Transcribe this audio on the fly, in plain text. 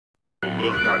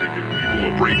learned how to give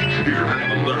people a break here. I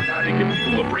never learned how to give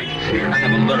people a break here. I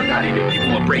never learned how to give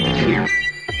people a break here.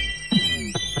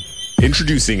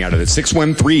 Introducing out of the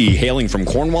 613, hailing from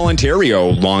Cornwall, Ontario,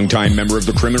 longtime member of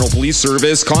the Criminal Police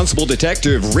Service,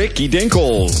 Constable-Detective Ricky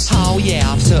Dinkles. Oh yeah,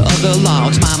 officer of the law,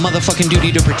 it's my motherfucking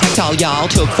duty to protect all y'all.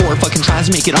 Took 4 fucking tries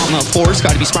to make it on the force.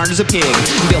 Gotta be smart as a pig,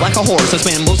 and built like a horse. I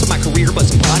spent most of my career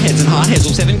busting potheads and hotheads.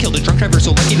 07 killed a drunk driver,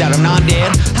 so lucky that I'm not dead.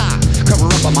 Ha! Cover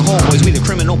up on my homeboys, we the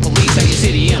criminal police, how you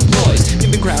city employees.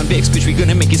 Pimpin Crown Vics, bitch, we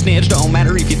gonna make you snitch. Don't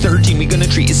matter if you're 13, we gonna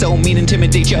treat you so mean.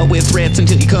 Intimidate you with threats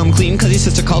until you come clean. Cause your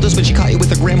sister called us when she caught you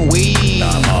with a gram of weed.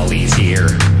 The police here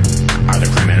are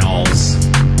the criminals.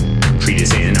 Treat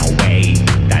us in a way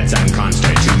that's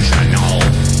unconstitutional.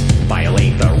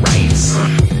 Violate the rights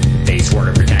they swore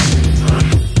to protect.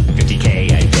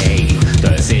 50K a day,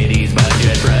 the city's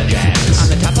budget projects. I'm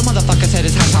the type of motherfucker said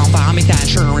his house on fire. Make that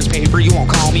insurance paper. You won't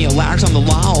call me a liar, I'm the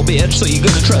law, bitch. So you're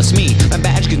gonna trust me. My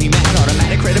badge gives me mad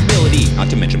automatic credibility. Not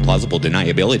to mention plausible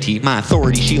deniability. My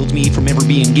authority shields me from ever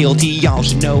being guilty. Y'all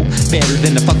should know better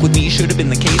than to fuck with me. Should have been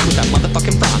the case with that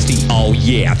motherfucking Frosty. Oh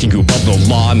yeah, I think you above the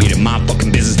law. Made it my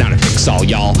fucking business now to fix all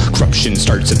y'all. Corruption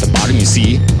starts at the bottom, you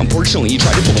see. Unfortunately, you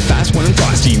tried to pull a fast one in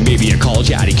Frosty. Maybe I called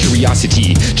you out of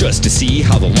curiosity, just to see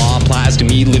how the law applies to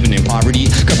me living in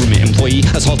poverty. Government employee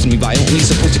assaulted me violently,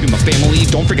 supposed to be my family.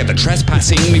 Don't forget the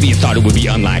trespassing. Maybe you thought it would be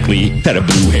unlikely that a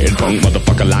blue-head punk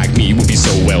motherfucker like me would be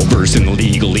so well versed in the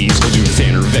legalese. Told you the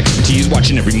center of expertise,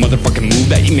 watching every motherfucking move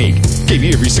that you make. Gave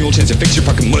you every single chance to fix your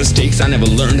fucking mistakes. I never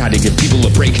learned how to give people a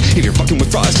break. If you're fucking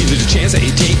with Frosty, there's a chance that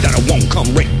you take that I won't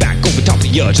come right back over top of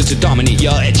ya, just to dominate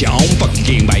ya at your own fucking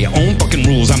game by your own fucking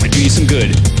rules. I'ma do you some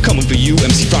good. Coming for you,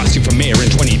 MC Frosty from Mayor in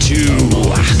 22.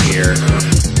 Here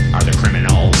are the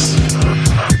criminals.